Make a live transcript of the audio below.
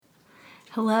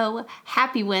Hello,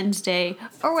 happy Wednesday,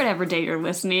 or whatever day you're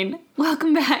listening.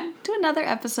 Welcome back to another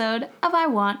episode of I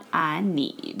Want, I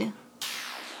Need.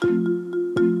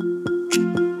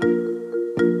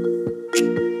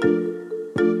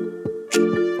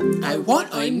 I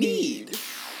want, I need.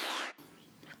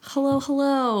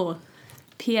 Hello.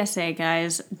 PSA,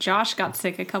 guys. Josh got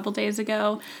sick a couple days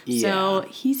ago, so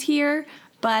he's here,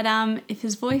 but if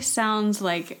his voice sounds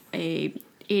like a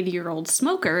 80-year-old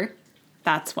smoker,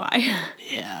 that's why.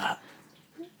 Yeah.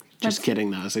 Just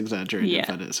kidding, that was exaggerated,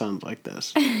 but it sounds like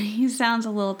this. He sounds a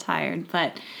little tired,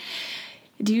 but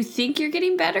do you think you're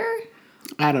getting better?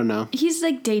 I don't know. He's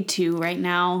like day 2 right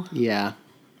now. Yeah.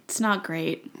 It's not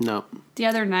great. No. The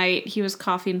other night, he was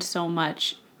coughing so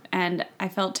much, and I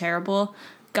felt terrible.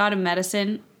 Got him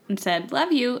medicine and said,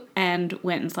 love you, and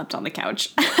went and slept on the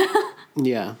couch.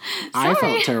 Yeah. I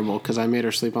felt terrible because I made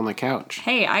her sleep on the couch.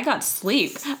 Hey, I got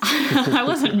sleep. I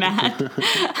wasn't mad.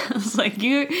 I was like,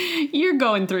 you're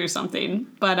going through something,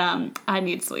 but I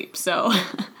need sleep, so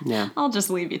Yeah. I'll just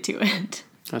leave you to it.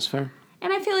 That's fair.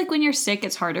 And I feel like when you're sick,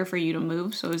 it's harder for you to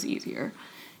move, so it's easier.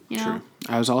 You know? True.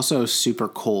 I was also super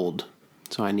cold,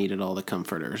 so I needed all the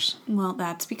comforters. Well,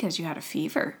 that's because you had a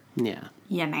fever. Yeah.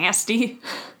 You nasty.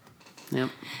 Yep.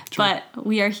 True. But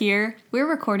we are here. We're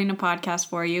recording a podcast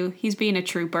for you. He's being a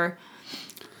trooper.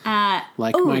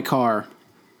 My car.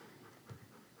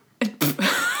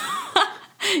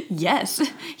 Yes,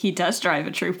 he does drive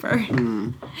a trooper.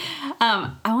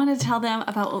 I want to tell them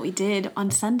about what we did on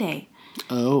Sunday.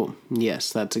 Oh,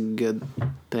 yes, that's a good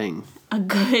thing. A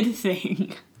good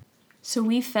thing. So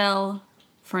we fell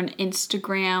for an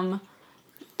Instagram.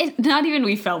 Not even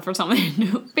we fell for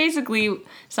something. Basically,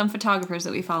 some photographers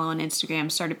that we follow on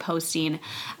Instagram started posting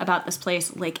about this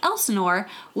place, Lake Elsinore,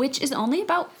 which is only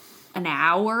about an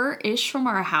hour-ish from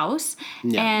our house.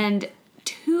 Yeah. And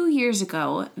 2 years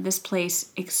ago, this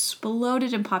place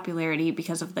exploded in popularity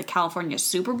because of the California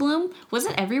super bloom. Was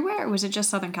it everywhere, or was it just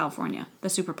Southern California, the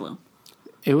super bloom?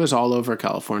 It was all over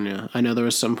California. I know there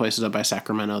was some places up by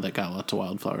Sacramento that got lots of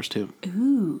wildflowers, too.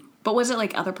 Ooh. But was it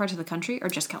like other parts of the country, or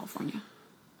just California?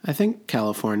 I think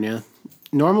California.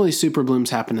 Normally super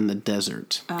blooms happen in the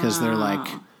desert because they're like,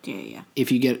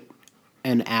 if you get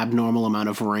an abnormal amount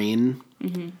of rain,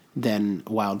 then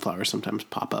wildflowers sometimes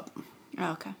pop up.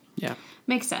 Oh, okay. Yeah.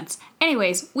 Makes sense.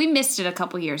 Anyways, we missed it a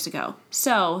couple years ago.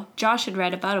 So Josh had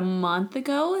read about a month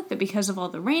ago that because of all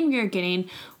the rain we were getting,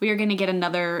 we are going to get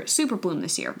another super bloom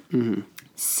this year. Mm-hmm.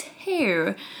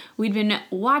 So we'd been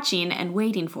watching and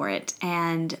waiting for it,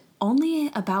 and only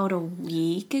about a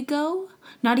week ago,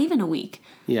 not even a week.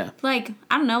 Yeah. Like,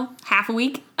 I don't know, half a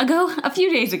week ago? A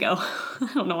few days ago.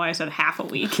 I don't know why I said half a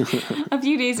week. A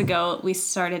few days ago, we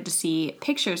started to see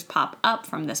pictures pop up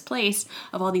from this place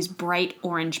of all these bright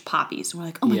orange poppies. And we're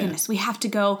like, oh my goodness, we have to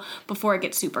go before it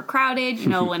gets super crowded,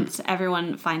 once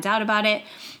everyone finds out about it.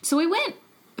 So we went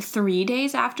 3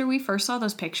 days after we first saw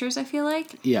those pictures, I feel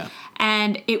like. Yeah.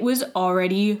 And it was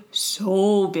already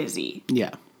so busy.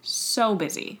 Yeah. So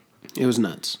busy. It was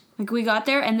nuts. Like, we got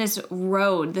there, and this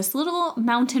road, this little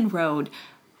mountain road,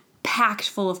 packed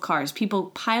full of cars.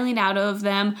 People piling out of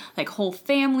them, like whole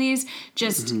families,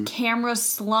 just cameras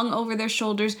slung over their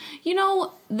shoulders.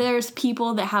 There's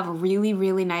people that have really,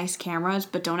 really nice cameras,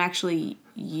 but don't actually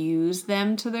use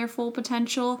them to their full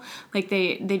potential. Like,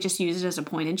 they just use it as a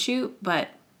point and shoot, but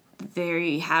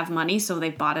they have money, so they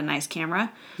bought a nice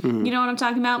camera. You know what I'm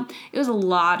talking about? It was a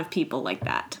lot of people like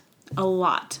that. A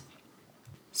lot.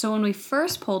 So when we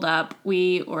first pulled up,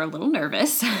 we were a little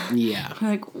nervous. Yeah. We're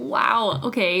like, wow,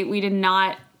 okay, we did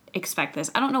not expect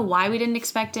this. I don't know why we didn't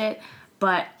expect it,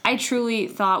 but I truly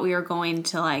thought we were going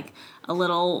to like a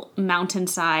little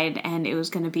mountainside and it was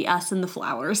going to be us and the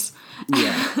flowers.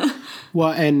 Yeah.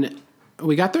 Well, and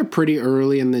we got there pretty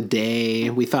early in the day.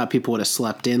 We thought people would have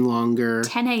slept in longer.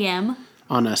 10 a.m.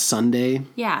 On a Sunday.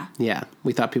 Yeah. Yeah.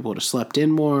 We thought people would have slept in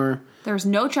more. There was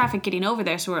no traffic getting over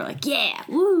there, so we were like, yeah,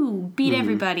 woo, beat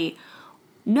everybody.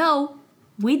 No,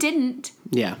 we didn't.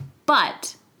 Yeah.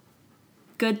 But,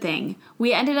 good thing,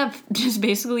 we ended up just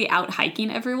basically out hiking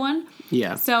everyone.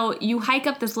 Yeah. So you hike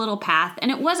up this little path,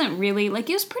 and it wasn't really, it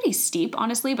was pretty steep,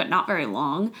 honestly, but not very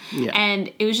long. Yeah.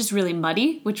 And it was just really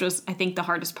muddy, which was, I think, the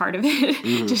hardest part of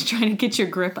it. Just trying to get your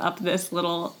grip up this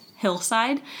little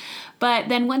hillside. But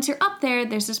then once you're up there,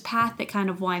 there's this path that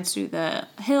kind of winds through the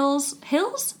hills?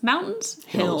 Mountains?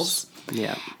 Hills.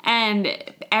 Yeah. And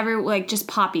just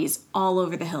poppies all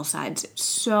over the hillsides.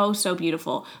 So, so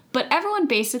beautiful. But everyone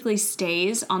basically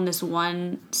stays on this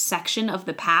one section of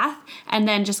the path and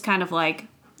then just kind of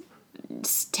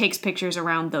takes pictures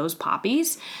around those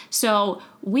poppies. So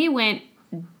we went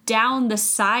down the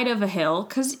side of a hill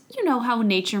because you know how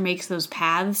nature makes those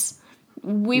paths.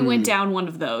 We went down one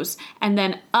of those and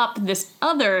then up this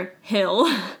other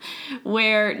hill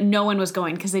where no one was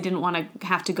going because they didn't want to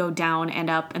have to go down and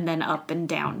up and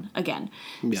down again.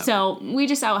 Yeah. So we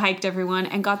just out-hiked everyone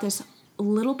and got this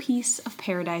little piece of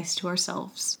paradise to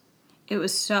ourselves. It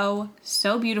was so,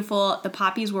 so beautiful. The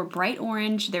poppies were bright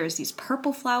orange. There was these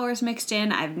purple flowers mixed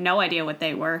in. I have no idea what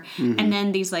they were. Mm-hmm. And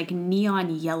then these like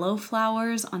neon yellow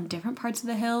flowers on different parts of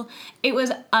the hill. It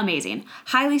was amazing.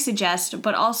 Highly suggest,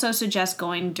 but also suggest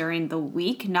going during the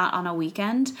week, not on a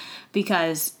weekend,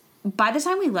 because by the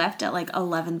time we left at like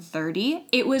 11:30,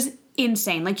 it was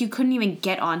insane. Like you couldn't even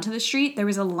get onto the street. There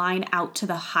was a line out to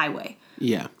the highway.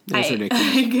 Yeah, that's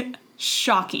ridiculous.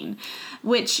 Shocking.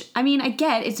 Which, I mean, I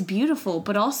get it's beautiful,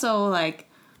 but also, like,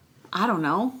 I don't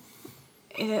know.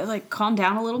 It, like, calm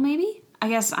down a little, maybe? I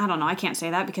guess, I don't know. I can't say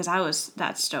that because I was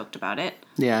that stoked about it.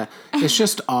 Yeah. It's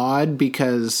just odd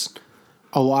because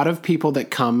a lot of people that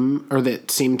come or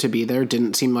that seem to be there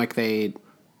didn't seem like they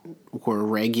were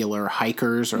regular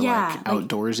hikers or, like,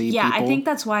 outdoorsy people. Yeah, I think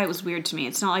that's why it was weird to me.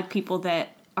 It's not like people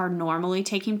that are normally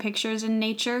taking pictures in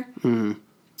nature. Mm-hmm.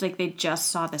 Like they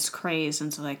just saw this craze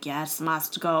and so like, yes,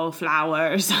 must go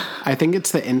flowers. I think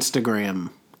it's the Instagram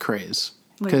craze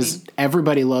because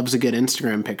everybody loves a good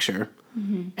Instagram picture.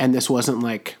 Mm-hmm. And this wasn't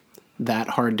like that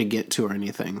hard to get to or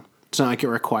anything. It's not like it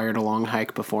required a long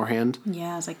hike beforehand.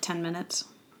 Yeah, it's like 10 minutes.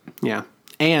 Yeah.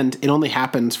 And it only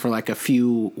happens for like a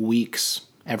few weeks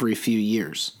every few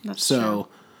years. That's true.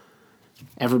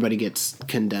 Everybody gets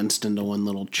condensed into one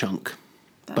little chunk.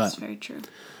 That's very true.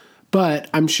 But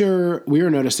I'm sure we were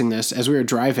noticing this as we were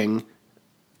driving.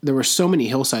 There were so many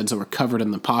hillsides that were covered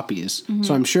in the poppies. Mm-hmm.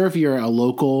 So I'm sure if you're a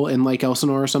local in Lake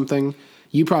Elsinore or something,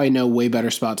 you probably know way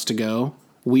better spots to go.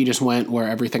 We just went where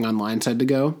everything online said to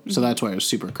go. Mm-hmm. So that's why it was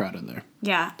super crowded there.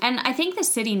 Yeah. And I think the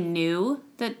city knew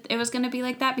that it was going to be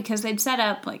like that because they'd set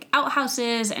up like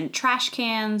outhouses and trash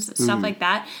cans, stuff like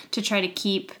that to try to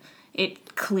keep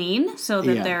it clean so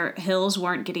that their hills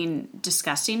weren't getting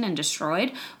disgusting and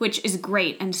destroyed, which is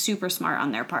great and super smart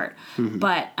on their part. Mm-hmm.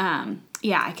 But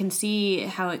I can see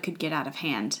how it could get out of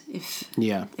hand if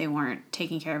they weren't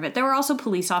taking care of it. There were also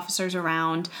police officers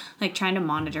around, like trying to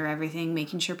monitor everything,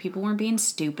 making sure people weren't being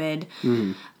stupid.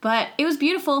 Mm-hmm. But it was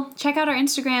beautiful. Check out our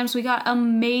Instagrams. We got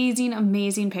amazing,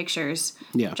 amazing pictures.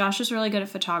 Yeah. Josh is really good at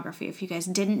photography, if you guys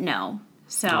didn't know.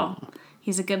 So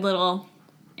he's a good little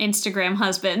Instagram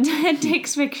husband and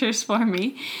takes pictures for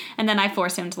me. And then I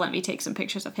force him to let me take some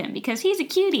pictures of him because he's a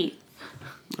cutie.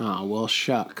 Oh, well,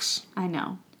 shucks. I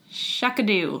know.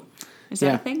 Shuckadoo. Is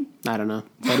that a thing? I don't know.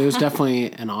 But it was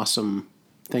definitely an awesome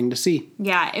thing to see.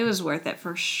 Yeah, it was worth it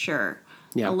for sure.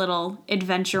 Yeah. A little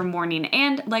adventure morning.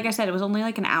 And like I said, it was only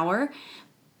like an hour.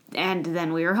 And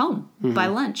then we were home by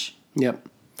lunch. Yep.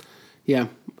 Yeah.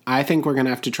 I think we're going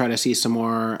to have to try to see some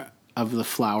more of the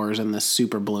flowers in this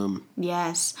super bloom.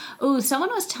 Yes. Ooh, someone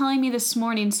was telling me this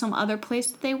morning some other place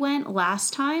that they went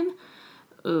last time.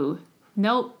 Ooh.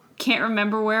 Nope. Can't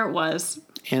remember where it was.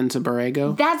 Anza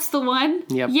Borrego? That's the one?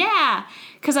 Yep. Yeah.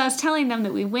 Because I was telling them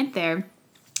that we went there.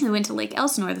 We went to Lake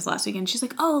Elsinore this last weekend. She's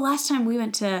like, oh, last time we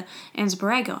went to Anza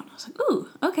Borrego. And I was like, ooh,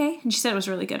 okay. And she said it was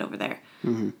really good over there.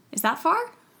 Mm-hmm. Is that far?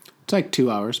 It's like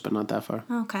 2 hours, but not that far.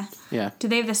 Okay. Yeah. Do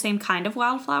they have the same kind of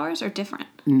wildflowers or different?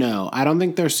 No, I don't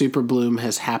think their super bloom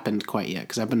has happened quite yet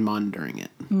because I've been monitoring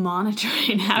it.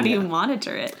 Monitoring? How do you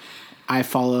monitor it? I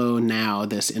follow now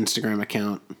this Instagram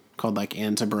account called like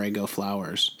Anza Borrego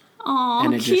Flowers. Aw,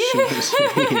 and it cute. Just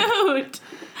shows,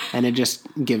 and it just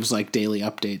gives like daily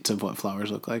updates of what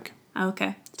flowers look like.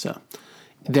 Okay. So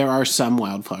there are some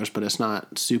wildflowers, but it's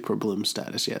not super bloom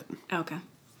status yet. Okay.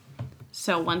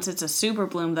 So once it's a super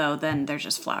bloom, though, then there's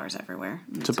just flowers everywhere.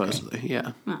 Supposedly, great.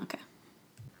 Yeah. Oh, okay.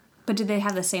 But do they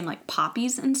have the same like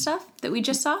poppies and stuff that we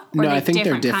just saw? Or no, I think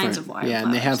they're different. Kinds of wildflowers? Yeah,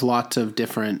 and they have lots of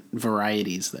different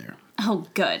varieties there. Oh,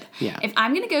 good. Yeah. If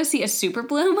I'm going to go see a super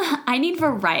bloom, I need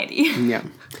variety. Yeah.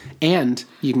 And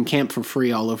you can camp for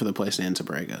free all over the place in Anza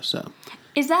Borrego, so.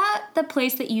 Is that the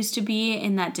place that used to be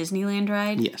in that Disneyland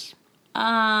ride? Yes.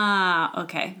 Ah,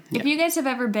 okay. Yeah. If you guys have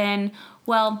ever been,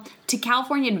 well, to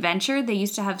California Adventure, they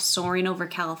used to have Soaring Over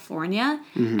California,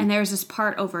 and there was this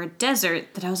part over a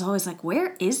desert that I was always like,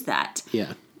 where is that?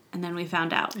 Yeah. And then we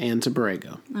found out. Anza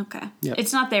Borrego. Okay. Yep.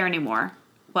 It's not there anymore.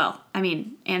 Well, I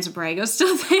mean, Anza Borrego's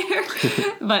still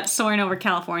there, but Soaring Over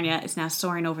California is now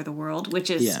Soaring Over the World, which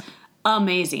is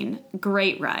amazing.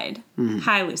 Great ride. Mm-hmm.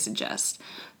 Highly suggest.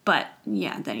 But,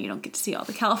 yeah, then you don't get to see all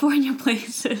the California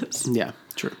places. Yeah,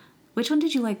 true. Which one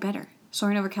did you like better?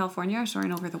 Soaring Over California or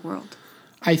Soaring Over the World?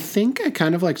 I think I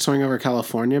kind of like Soaring Over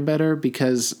California better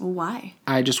because... Why?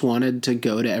 I just wanted to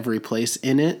go to every place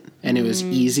in it, and it was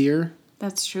easier.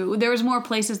 That's true. There was more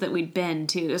places that we'd been,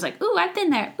 too. It was like, ooh, I've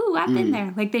been there. Ooh, I've been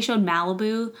there. Like, they showed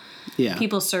Malibu. Yeah.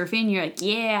 People surfing. You're like,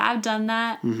 yeah, I've done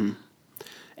that. Mm-hmm.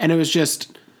 And it was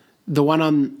just, the one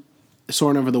on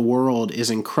Soarin' Over the World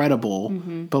is incredible.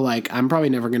 But, like, I'm probably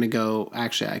never going to go.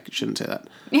 Actually, I shouldn't say that.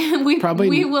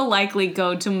 we will likely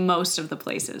go to most of the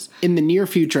places. In the near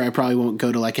future, I probably won't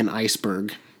go to, like, an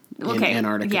iceberg in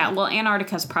Antarctica. Yeah, well,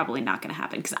 Antarctica's probably not going to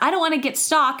happen because I don't want to get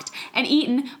stalked and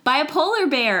eaten by a polar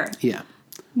bear. Yeah.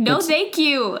 No, thank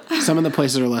you. Some of the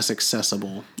places are less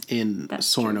accessible in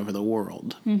Soarin' Over the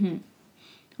World. Mm-hmm.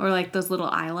 Or like those little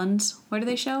islands. Where do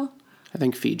they show? I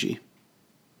think Fiji.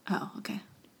 Oh, okay.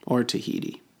 Or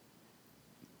Tahiti.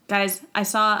 Guys, I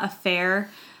saw a fair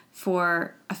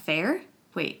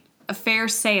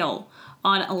sale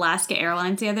on Alaska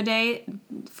Airlines the other day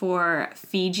for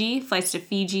Fiji, flights to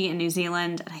Fiji and New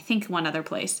Zealand, and I think one other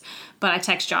place. But I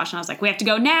texted Josh and I was like, we have to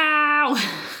go now!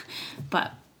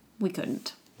 But we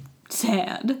couldn't.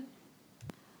 Sad.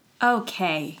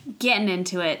 Okay, getting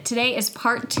into it. Today is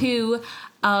part 2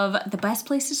 of the best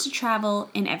places to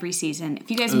travel in every season. If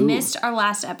you guys missed our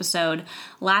last episode,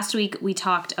 last week we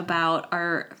talked about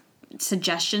our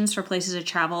suggestions for places to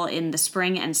travel in the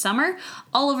spring and summer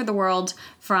all over the world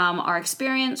from our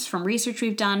experience, from research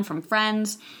we've done, from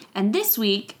friends. And this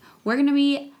week, we're going to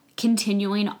be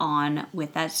continuing on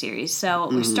with that series. So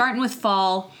we're starting with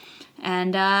fall,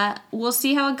 and we'll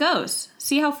see how it goes.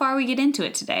 See how far we get into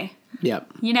it today.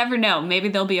 Yep. You never know. Maybe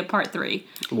there'll be a part 3.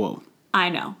 Whoa. I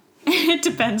know. It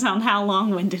depends on how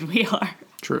long-winded we are.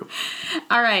 True.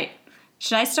 All right.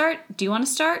 Should I start? Do you want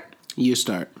to start? You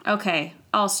start. Okay,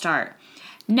 I'll start.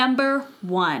 Number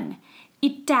 1,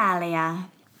 Italia.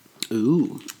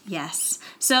 Ooh. Yes.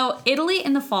 So Italy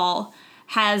in the fall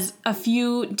has a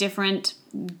few different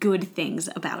good things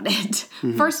about it.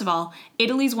 First of all,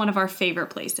 Italy's one of our favorite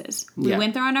places. We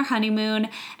went there on our honeymoon,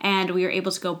 and we were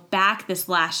able to go back this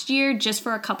last year just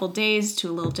for a couple days to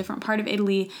a little different part of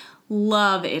Italy.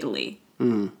 Love Italy.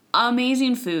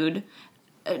 Amazing food.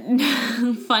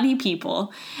 Funny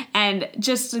people, and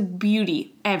just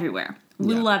beauty everywhere.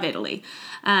 We love Italy.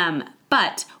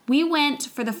 But we went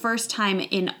for the first time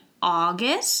in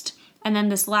August, and then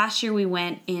this last year we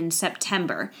went in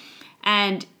September.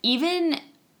 And even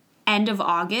end of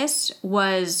August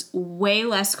was way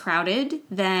less crowded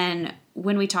than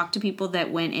when we talked to people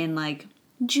that went in like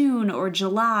June or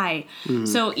July.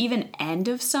 So even end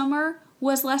of summer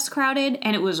was less crowded,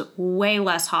 and it was way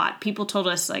less hot. People told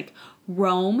us like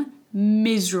Rome,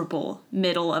 miserable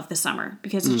middle of the summer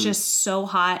because it's just so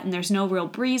hot and there's no real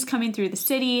breeze coming through the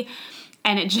city,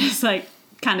 and it just like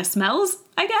kind of smells,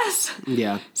 I guess.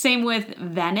 Yeah. Same with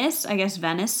Venice. I guess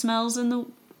Venice smells in the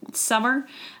summer.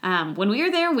 When we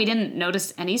were there, we didn't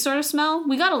notice any sort of smell.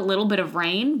 We got a little bit of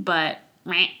rain, but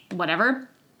whatever.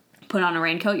 Put on a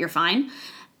raincoat, you're fine.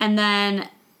 And then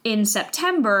in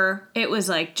September, it was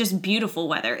like just beautiful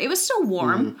weather. It was still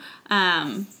warm,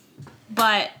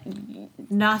 but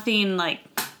nothing like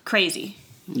crazy.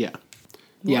 Yeah.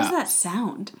 What was that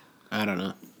sound? I don't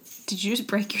know. Did you just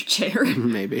break your chair?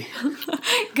 Maybe.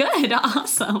 Good.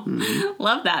 Awesome.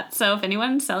 Love that. So if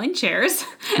anyone's selling chairs,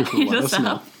 hit us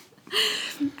up.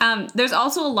 There's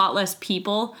also a lot less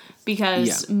people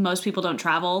because most people don't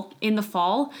travel in the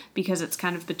fall because it's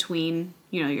kind of between,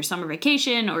 you know, your summer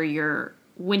vacation or your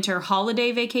winter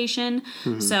holiday vacation.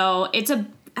 So it's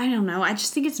I don't know. I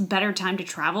just think it's a better time to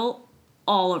travel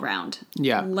all around.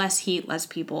 Yeah. Less heat, less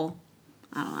people.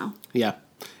 I don't know. Yeah.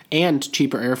 And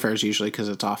cheaper airfares usually because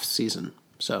it's off season.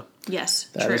 So yes,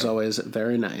 that is always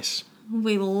very nice.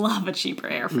 We love a cheaper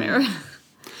airfare.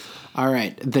 All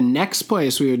right. The next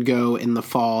place we would go in the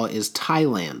fall is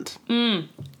Thailand.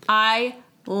 I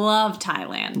love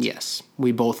Thailand. Yes.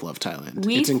 We both love Thailand.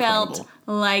 We felt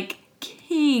like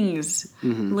kings.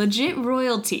 Legit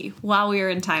royalty while we were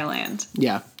in Thailand.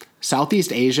 Yeah.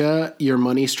 Southeast Asia, your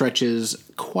money stretches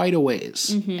quite a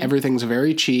ways. Everything's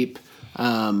very cheap.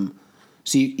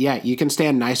 So, you can stay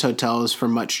in nice hotels for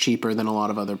much cheaper than a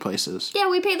lot of other places. Yeah,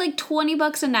 we paid like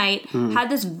 $20 a night. Had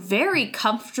this very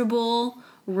comfortable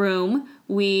room.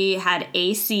 We had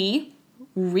AC,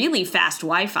 really fast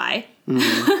Wi-Fi,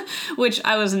 which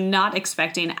I was not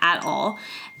expecting at all.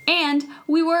 And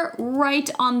we were right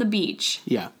on the beach.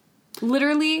 Yeah.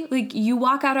 Literally, like, you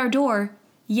walk out our door,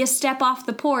 you step off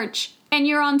the porch, and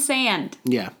you're on sand.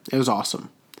 Yeah, it was awesome.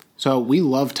 So we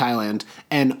love Thailand,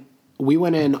 and we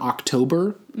went in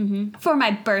October. For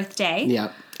my birthday.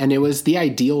 Yeah, and it was the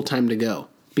ideal time to go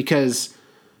because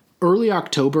early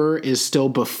October is still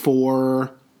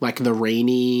before, like, the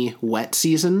rainy, wet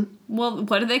season. Well,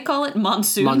 what do they call it?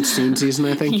 Monsoon? Monsoon season,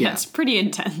 I think. Yeah, it's pretty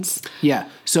intense. Yeah,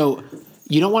 so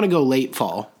you don't want to go late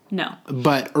fall No.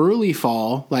 But early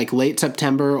fall, like late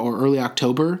September or early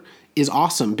October, is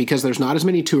awesome because there's not as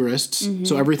many tourists,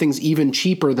 so everything's even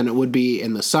cheaper than it would be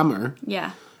in the summer.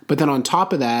 Yeah. But then on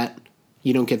top of that,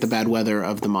 you don't get the bad weather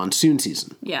of the monsoon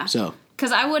season. Yeah. So,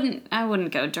 because I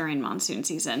wouldn't go during monsoon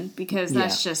season because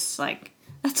that's just like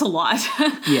that's a lot.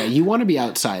 yeah, you want to be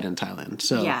outside in Thailand.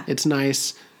 So it's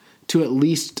nice to at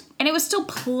least. And it was still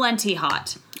plenty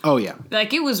hot. Oh yeah.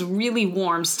 Like it was really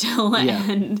warm still,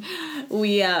 and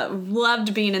we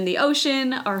loved being in the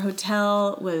ocean. Our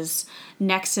hotel was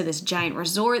next to this giant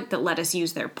resort that let us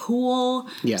use their pool.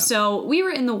 Yeah. So we were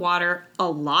in the water a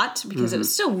lot because it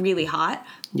was still really hot,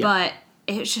 but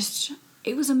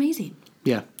it was amazing.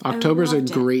 Yeah. October's a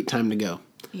great time to go.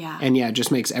 Yeah. And it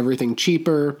just makes everything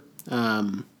cheaper.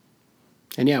 And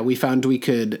we found we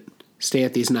could stay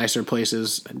at these nicer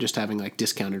places just having like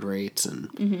discounted rates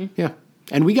and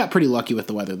And we got pretty lucky with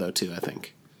the weather though too, I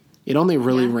think. It only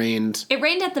really rained. It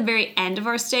rained at the very end of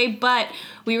our stay, but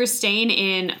we were staying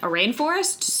in a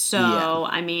rainforest, so,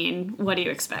 I mean, what do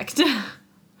you expect?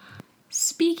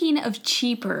 Speaking of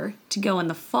cheaper to go in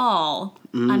the fall,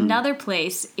 another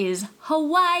place is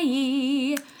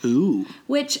Hawaii. Ooh.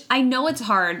 Which I know it's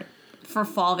hard for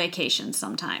fall vacations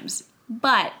sometimes,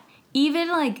 but even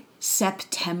like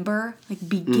September, like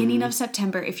beginning of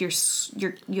September, if you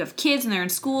have kids and they're in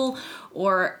school,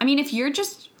 or I mean, if you're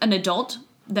just an adult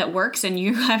that works and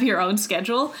you have your own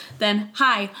schedule, then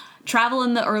travel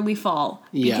in the early fall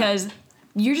because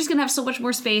you're just gonna have so much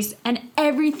more space and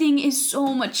everything is so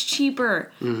much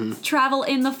cheaper. Travel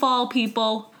in the fall,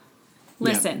 people.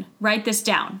 Listen, write this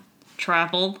down.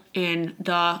 Travel in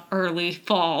the early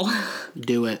fall.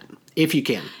 Do it if you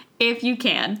can. If you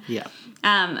can. Yeah.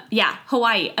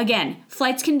 Hawaii. Again,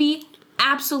 flights can be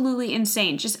absolutely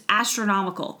insane, just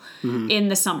astronomical in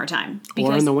the summertime.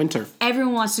 Or in the winter.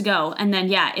 Everyone wants to go. And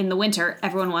then, in the winter,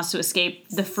 everyone wants to escape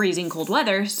the freezing cold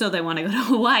weather, so they want to go to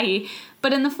Hawaii.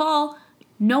 But in the fall,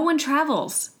 no one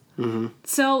travels.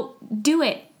 So do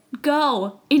it.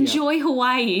 Go. Enjoy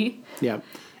Hawaii. Yeah.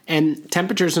 And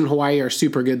temperatures in Hawaii are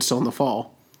super good still in the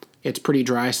fall. It's pretty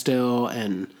dry still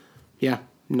and,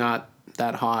 not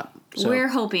that hot. So, we're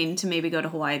hoping to maybe go to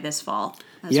Hawaii this fall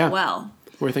as well.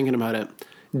 We're thinking about it.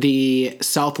 The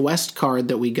Southwest card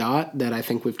that we got, that I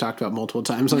think we've talked about multiple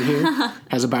times on here,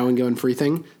 has a buy one, go and free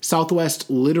thing. Southwest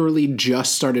literally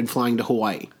just started flying to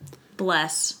Hawaii.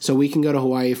 Bless. So we can go to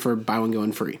Hawaii for buy one, go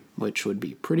and free, which would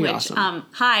be pretty awesome.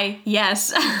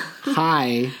 Yes.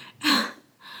 Hi.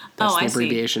 That's the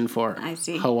abbreviation for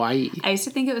Hawaii. I used to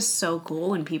think it was so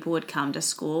cool when people would come to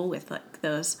school with like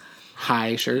those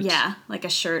hi shirts. Yeah, like a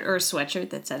shirt or a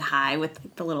sweatshirt that said hi with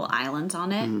like, the little islands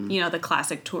on it. You know, the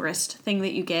classic tourist thing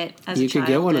that you get as a child. You could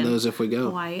get one of those if we go.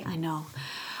 Hawaii, I know.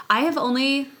 I have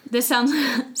only, this sounds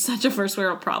such a first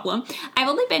world problem. I've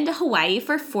only been to Hawaii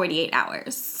for 48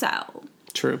 hours, so.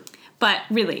 True. But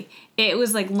really, it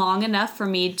was like long enough for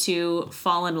me to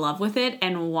fall in love with it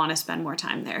and want to spend more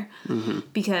time there.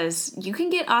 Because you can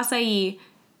get acai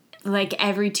like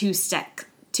every two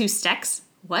stecks.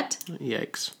 What?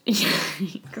 Yikes.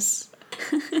 Yikes.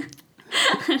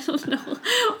 I don't know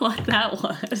what that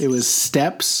was. It was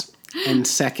steps and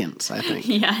seconds, I think.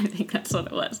 Yeah, I think that's what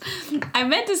it was. I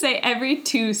meant to say every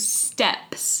 2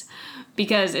 steps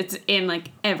because it's in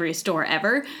like every store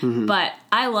ever. But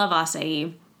I love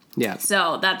acai. Yeah.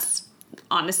 So that's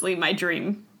honestly my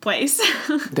dream place.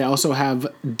 They also have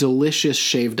delicious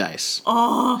shaved ice.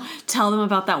 Oh, tell them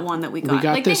about that one that we got.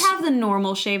 Like they have the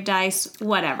normal shaved ice,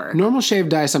 whatever. Normal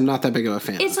shaved ice, I'm not that big of a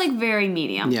fan. It's like very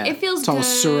medium. Yeah. It feels it's all good.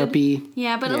 syrupy.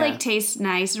 Yeah, but it like tastes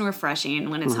nice and refreshing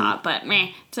when it's hot, but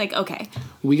it's like okay.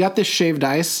 We got this shaved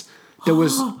ice that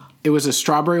it was a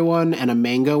strawberry one and a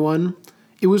mango one.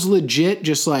 It was legit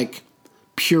just like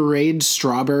pureed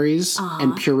strawberries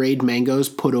and pureed mangoes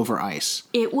put over ice.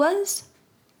 It was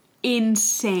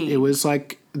insane. It was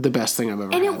like the best thing I've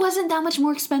ever had. And it wasn't that much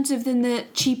more expensive than the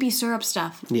cheapy syrup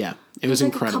stuff. Yeah, it was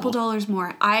like incredible. A couple dollars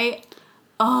more. I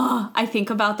think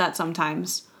about that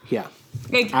sometimes. Yeah.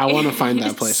 Like, I want to find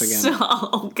that place again.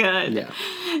 So good. Yeah.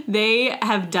 They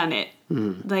have done it.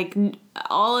 Like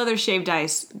all other shaved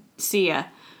ice, see ya.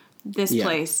 This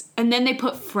place. And then they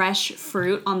put fresh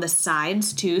fruit on the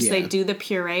sides too. So they do the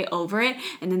puree over it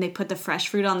and then they put the fresh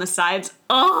fruit on the sides.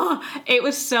 Oh, it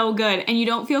was so good. And you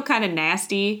don't feel kind of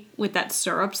nasty with that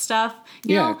syrup stuff.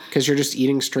 You know? Because you're just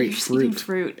eating straight fruit. Eating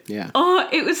fruit. Yeah. Oh,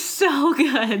 it was so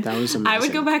good. That was amazing. I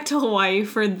would go back to Hawaii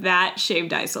for that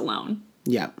shaved ice alone.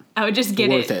 Yeah. I would just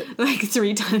get it like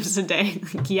 3 times a day.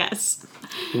 Like, yes.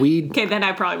 Okay, then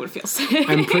I probably would feel sick.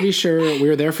 I'm pretty sure we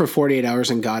were there for 48 hours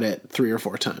and got it 3 or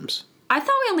 4 times. I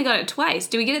thought we only got it twice.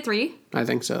 Did we get it 3? I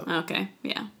think so. Okay,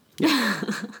 yeah.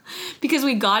 Because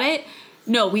we got it.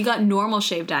 No, we got normal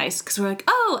shaved ice because we're like,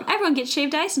 oh, everyone gets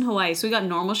shaved ice in Hawaii. So we got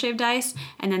normal shaved ice.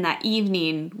 And then that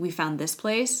evening, we found this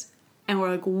place. And we're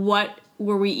like, what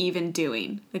were we even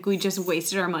doing? Like, we just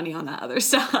wasted our money on that other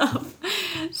stuff.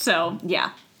 So,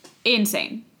 yeah.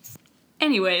 Insane.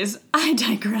 Anyways, I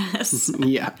digress.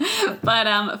 Yeah.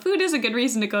 But food is a good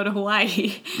reason to go to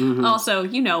Hawaii. Also,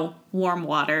 warm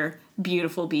water,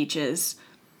 beautiful beaches,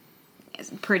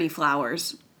 pretty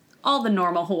flowers. All the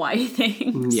normal Hawaii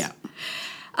things. Yeah.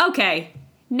 Okay,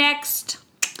 next.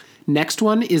 Next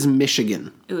one is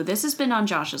Michigan. Ooh, this has been on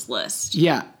Josh's list.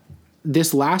 Yeah.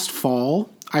 This last fall,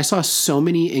 I saw so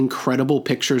many incredible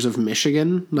pictures of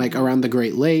Michigan, like around the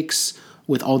Great Lakes,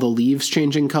 with all the leaves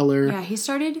changing color. Yeah, he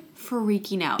started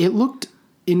freaking out. It looked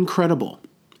incredible.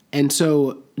 And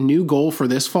so, new goal for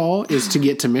this fall is to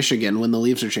get to Michigan when the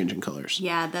leaves are changing colors.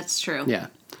 Yeah, that's true. Yeah.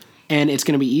 And it's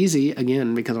going to be easy,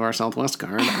 again, because of our Southwest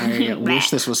card. I wish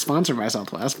this was sponsored by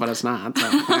Southwest, but it's not.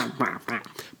 So.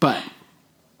 But,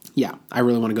 yeah, I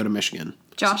really want to go to Michigan.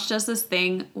 Josh does this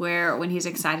thing where when he's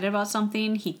excited about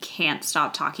something, he can't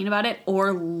stop talking about it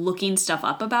or looking stuff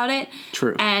up about it.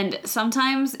 True. And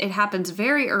sometimes it happens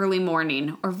very early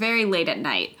morning or very late at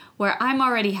night where I'm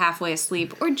already halfway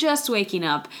asleep or just waking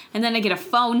up, and then I get a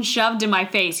phone shoved in my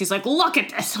face. He's like, look at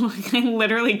this. I'm like, I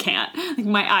literally can't. Like,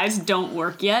 my eyes don't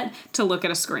work yet to look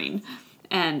at a screen.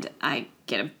 And I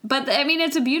get him. But, I mean,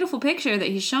 it's a beautiful picture that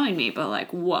he's showing me, but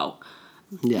like, whoa.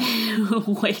 Yeah.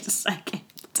 Wait a second.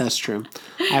 That's true.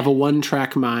 I have a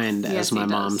one-track mind, Yes, as my he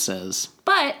mom does. says.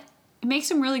 But it makes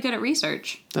him really good at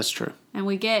research. That's true. And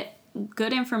we get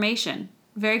good information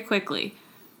very quickly.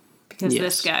 Because Yes.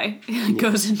 this guy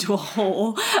goes into a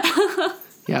hole.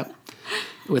 Yep.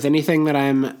 With anything that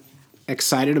I'm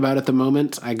excited about at the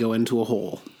moment, I go into a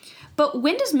hole. But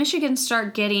when does Michigan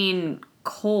start getting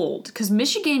cold? Because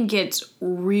Michigan gets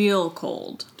real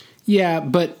cold. Yeah,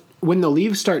 but when the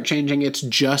leaves start changing, it's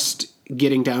just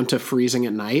getting down to freezing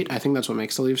at night. I think that's what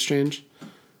makes the leaves change.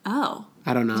 Oh.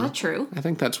 I don't know. Is that true? I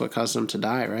think that's what caused them to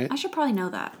die, right? I should probably know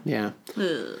that. Yeah.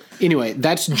 Ugh. Anyway,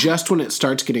 that's just when it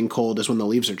starts getting cold is when the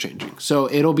leaves are changing. So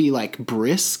it'll be like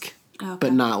brisk, Okay.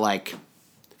 but not like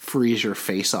freeze your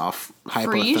face off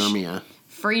hypothermia.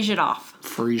 Freeze it off.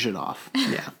 Freeze it off.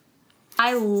 Yeah.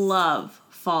 I love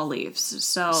fall leaves.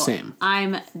 So Same.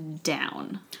 I'm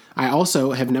down. I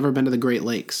also have never been to the Great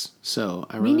Lakes, so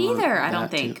I Me really want neither, I don't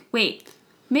that think. too. Wait.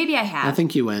 Maybe I have. I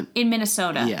think you went. In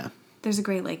Minnesota. Yeah. There's a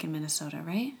Great Lake in Minnesota,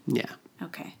 right? Yeah.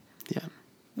 Okay. Yeah.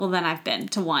 Well, then I've been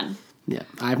to one. Yeah.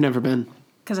 I've never been.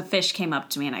 Because a fish came up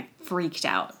to me and I freaked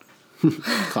out.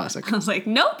 Classic. I was like,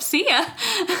 nope, see ya.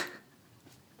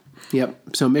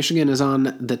 Yep. So Michigan is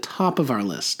on the top of our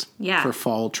list Yeah. for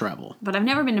fall travel. But I've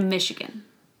never been to Michigan.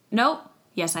 Nope.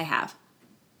 Yes, I have.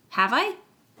 Have I?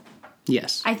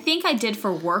 Yes. I think I did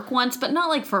for work once, but not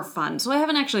like for fun. So I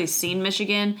haven't actually seen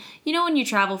Michigan. You know, when you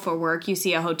travel for work, you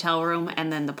see a hotel room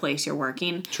and then the place you're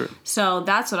working. True. So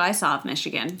that's what I saw of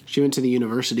Michigan. She went to the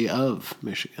University of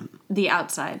Michigan. The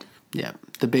outside. Yeah.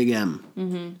 The Big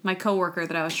M. My coworker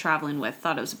that I was traveling with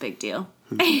thought it was a big deal.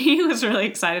 He was really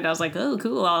excited. I was like, oh,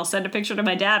 cool. I'll send a picture to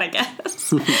my dad, I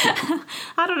guess.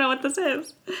 I don't know what this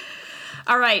is.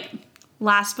 All right.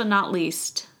 Last but not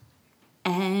least,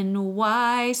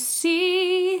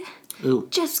 NYC. Ooh.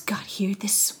 Just got here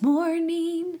this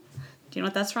morning. Do you know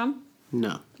what that's from?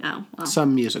 No. Oh, well.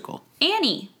 Some musical.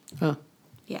 Annie. Oh.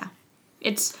 Yeah.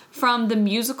 It's from the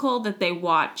musical that they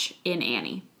watch in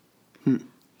Annie.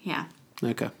 Yeah.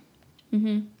 Okay.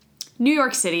 New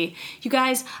York City. You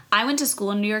guys, I went to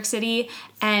school in New York City,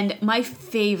 and my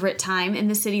favorite time in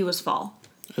the city was fall.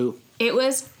 Ooh. It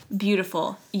was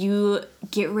beautiful. You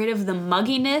get rid of the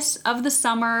mugginess of the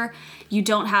summer. You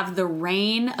don't have the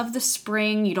rain of the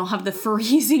spring. You don't have the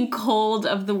freezing cold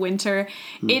of the winter.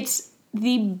 It's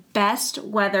the best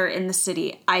weather in the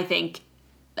city, I think,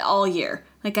 all year.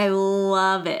 Like, I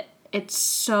love it. It's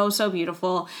so, so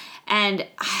beautiful. And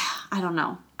I don't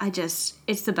know.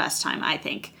 It's the best time, I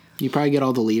think. You probably get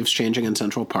all the leaves changing in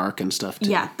Central Park and stuff, too.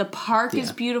 Yeah, the park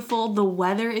is beautiful. The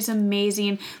weather is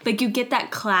amazing. Like, you get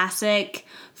that classic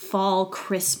fall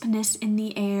crispness in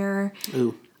the air.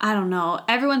 Ooh. I don't know.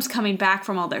 Everyone's coming back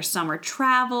from all their summer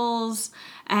travels.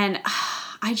 And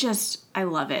I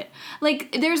love it.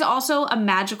 Like, there's also a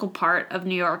magical part of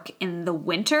New York in the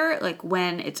winter, like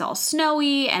when it's all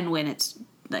snowy and when it's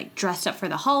like dressed up for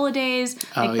the holidays.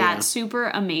 Like, that's super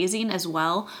amazing as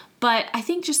well. But I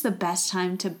think just the best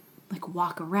time to like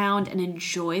walk around and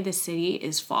enjoy the city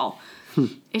is fall.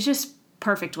 It's just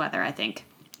perfect weather, I think.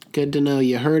 Good to know.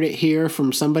 You heard it here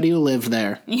from somebody who lived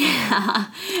there. Yeah.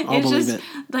 I'll believe it.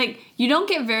 Like, you don't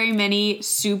get very many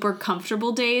super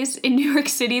comfortable days in New York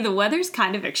City. The weather's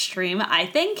kind of extreme, I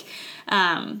think,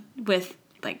 with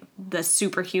like the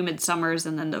super humid summers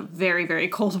and then the very, very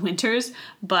cold winters.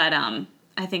 But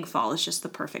I think fall is just the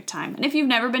perfect time. And if you've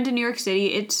never been to New York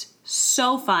City, it's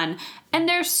so fun. And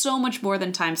there's so much more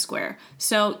than Times Square.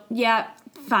 So, yeah,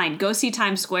 fine, go see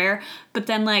Times Square, but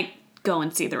then, like, go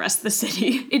and see the rest of the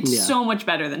city. It's so much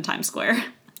better than Times Square.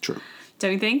 True.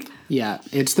 Don't you think? Yeah,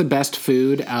 it's the best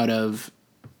food out of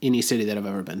any city that I've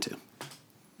ever been to.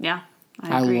 Yeah,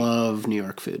 I agree. I love New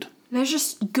York food. There's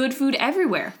just good food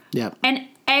everywhere. Yeah. And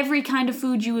every kind of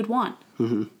food you would want.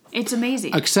 Mm-hmm. It's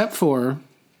amazing. Except for,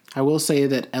 I will say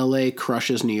that LA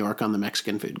crushes New York on the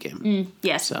Mexican food game.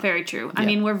 Yes, very true. I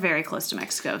mean, we're very close to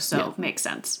Mexico, so it makes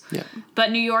sense. Yeah.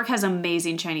 But New York has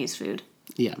amazing Chinese food.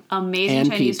 Yeah. Amazing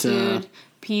and Chinese food.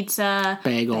 Pizza.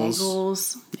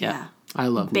 Bagels. Yeah. I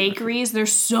love bakeries.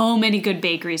 There's so many good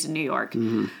bakeries in New York.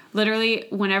 Mm-hmm. Literally,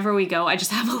 whenever we go, I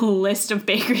just have a list of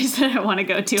bakeries that I want to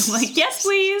go to. I'm like, yes,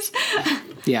 please.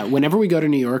 Yeah, whenever we go to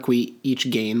New York, we each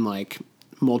gain like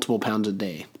multiple pounds a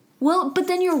day. Well, but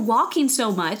then you're walking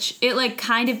so much, it like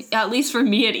kind of, at least for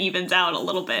me, it evens out a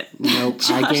little bit. Nope,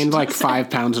 I gained like 5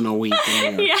 pounds in a week.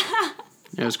 In New York. Yeah.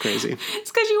 It was crazy.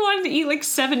 It's because you wanted to eat like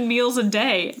 7 meals a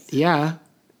day. Yeah.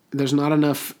 There's not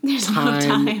enough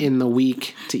time in the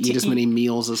week to eat as many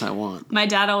meals as I want. My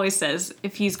dad always says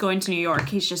if he's going to New York,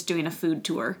 he's just doing a food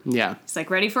tour. Yeah. It's like,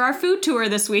 ready for our food tour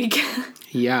this week.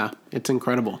 Yeah, it's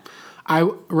incredible. I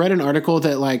read an article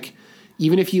that like,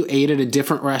 even if you ate at a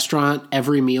different restaurant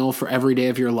every meal for every day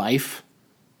of your life,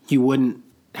 you wouldn't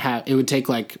have, it would take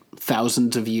like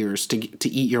thousands of years to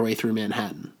eat your way through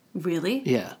Manhattan. Really?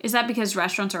 Yeah. Is that because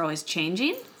restaurants are always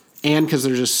changing? And because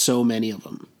there's just so many of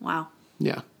them. Wow.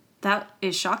 Yeah. That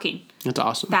is shocking. That's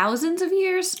awesome. Thousands of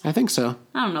years? I think so.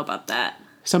 I don't know about that.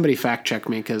 Somebody fact check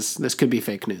me because this could be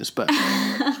fake news, but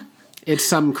it's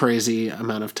some crazy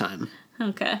amount of time.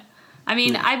 Okay. I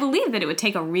mean, I believe that it would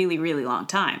take a really, really long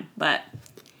time, but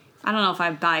I don't know if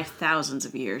I buy thousands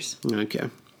of years.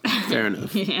 Okay. Fair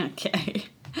enough. Yeah, okay.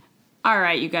 All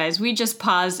right, you guys, we just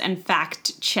paused and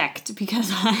fact checked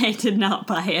because I did not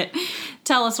buy it.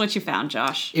 Tell us what you found,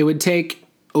 Josh. It would take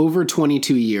over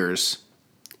 22 years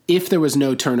if there was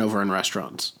no turnover in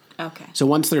restaurants. Okay. So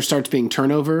once there starts being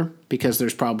turnover, because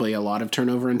there's probably a lot of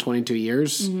turnover in 22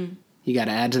 years, you got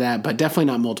to add to that, but definitely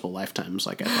not multiple lifetimes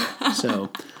like I thought.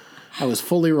 So I was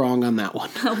fully wrong on that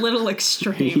one. A little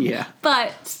extreme. Yeah.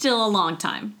 But still a long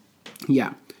time.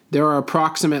 Yeah. There are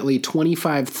approximately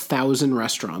 25,000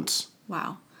 restaurants.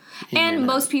 Wow. And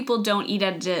most people don't eat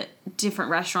at a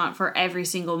different restaurant for every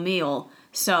single meal.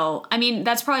 So, I mean,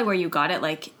 that's probably where you got it.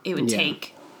 Like, it would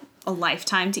take a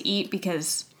lifetime to eat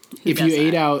because if you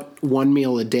ate out one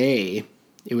meal a day,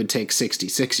 it would take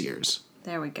 66 years.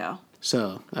 There we go.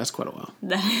 So that's quite a while.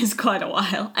 That is quite a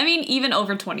while. I mean, even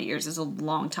over 20 years is a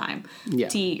long time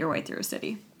to eat your way through a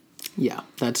city. Yeah,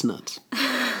 that's nuts.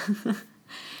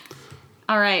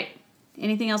 All right.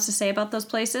 Anything else to say about those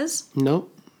places?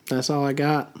 Nope. That's all I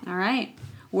got. All right.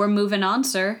 We're moving on,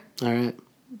 sir. All right.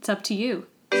 It's up to you.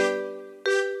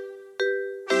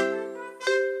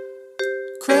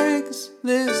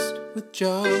 Craigslist with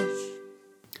Josh.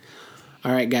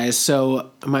 All right, guys.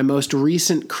 So my most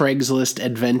recent Craigslist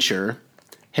adventure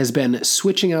has been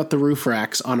switching out the roof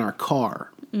racks on our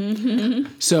car.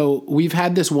 Mm-hmm. So we've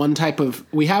had this one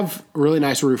we have really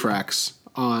nice roof racks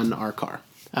on our car.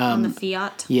 On the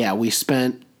Fiat? Yeah, we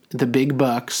spent the big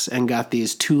bucks and got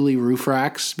these Thule roof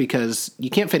racks because you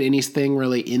can't fit anything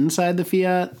really inside the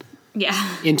Fiat.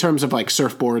 Yeah. In terms of like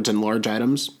surfboards and large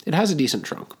items, it has a decent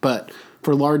trunk, but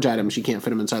for large items, you can't fit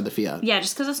them inside the Fiat. Yeah,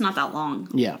 just because it's not that long.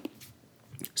 Yeah.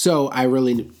 So I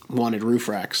really wanted roof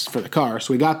racks for the car,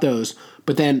 so we got those.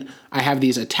 But then I have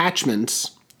these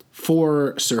attachments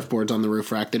for surfboards on the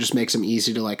roof rack that just makes them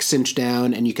easy to like cinch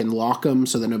down, and you can lock them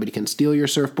so that nobody can steal your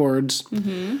surfboards.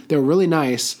 Mm-hmm. They're really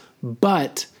nice,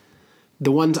 but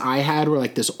the ones I had were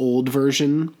like this old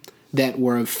version that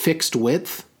were of fixed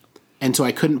width. And so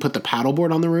I couldn't put the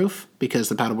paddleboard on the roof because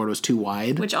the paddleboard was too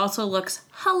wide. Which also looks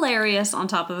hilarious on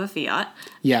top of a Fiat.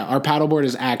 Yeah, our paddleboard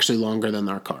is actually longer than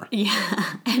our car.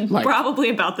 Yeah, and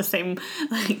probably about the same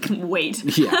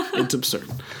weight. Yeah, it's absurd.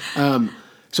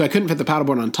 So I couldn't fit the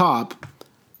paddleboard on top,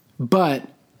 but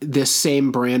this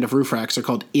same brand of roof racks are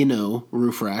called Inno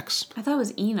roof racks. I thought it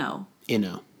was Eno.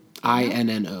 Inno.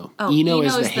 INNO. Oh, Eno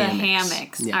is the hammocks.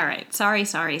 hammocks. Yeah. All right. Sorry.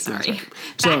 Right.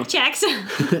 Fact checks.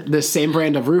 The same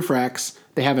brand of roof racks,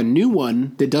 they have a new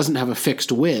one that doesn't have a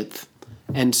fixed width.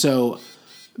 And so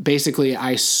basically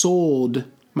I sold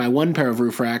my one pair of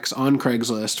roof racks on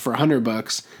Craigslist for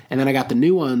 $100, and then I got the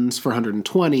new ones for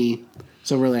 $120.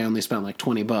 So really, I only spent like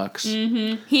 $20.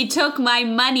 Mm-hmm. He took my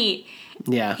money.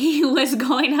 Yeah. He was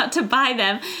going out to buy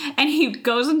them, and he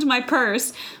goes into my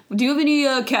purse. Do you have any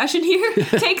cash in here?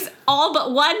 Takes all but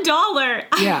 $1.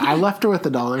 Yeah, I left her with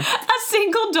 $1. A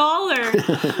single dollar.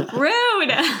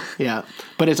 Rude. Yeah,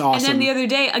 but it's awesome. And then the other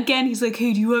day, again, he's like,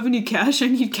 hey, do you have any cash? I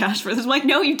need cash for this. I'm like,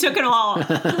 no, you took it all.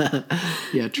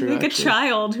 Yeah, true. Like actually. A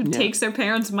child who takes their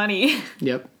parents' money.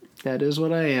 Yep, that is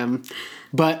what I am.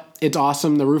 But it's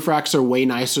awesome. The roof racks are way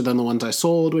nicer than the ones I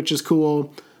sold, which is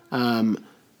cool.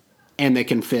 And they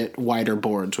can fit wider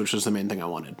boards, which was the main thing I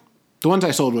wanted. The ones I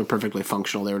sold were perfectly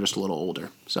functional. They were just a little older.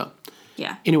 So,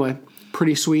 yeah. Anyway,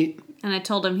 pretty sweet. And I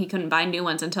told him he couldn't buy new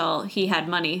ones until he had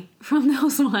money from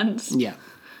those ones. Yeah.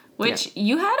 Which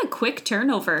you had a quick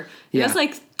turnover. It was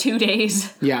like 2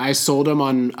 days. Yeah, I sold them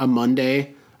on a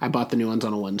Monday. I bought the new ones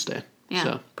on a Wednesday. Yeah,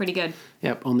 so, pretty good.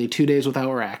 Yep, only 2 days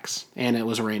without racks. And it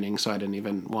was raining, so I didn't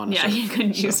even want to. Yeah, you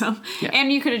couldn't use them. Yeah.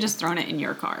 And you could have just thrown it in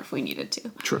your car if we needed to.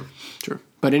 True.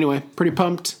 But anyway, pretty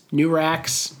pumped. New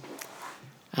racks.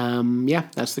 Yeah,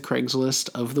 that's the Craigslist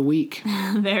of the week.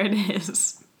 There it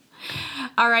is.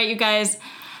 All right, you guys.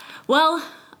 Well,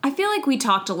 I feel like we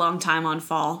talked a long time on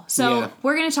fall. So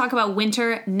we're going to talk about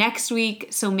winter next week.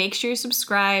 So make sure you're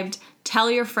subscribed. Tell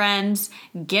your friends.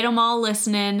 Get them all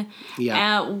listening.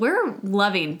 Yeah. We're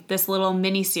loving this little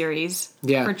mini series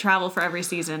for Travel for Every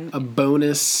Season. A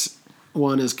bonus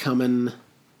one is coming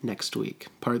next week.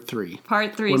 Part 3.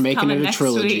 Part 3 is coming next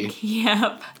week.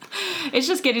 Yep. It's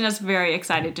just getting us very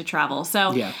excited to travel.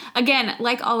 So, again,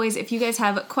 like always, if you guys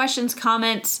have questions,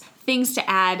 comments, things to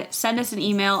add, send us an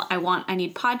email. I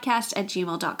need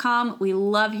podcast@gmail.com. We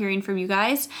love hearing from you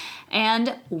guys.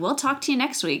 And we'll talk to you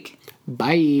next week.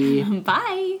 Bye.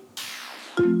 Bye.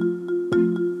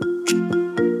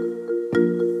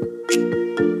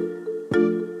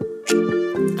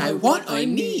 I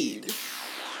need.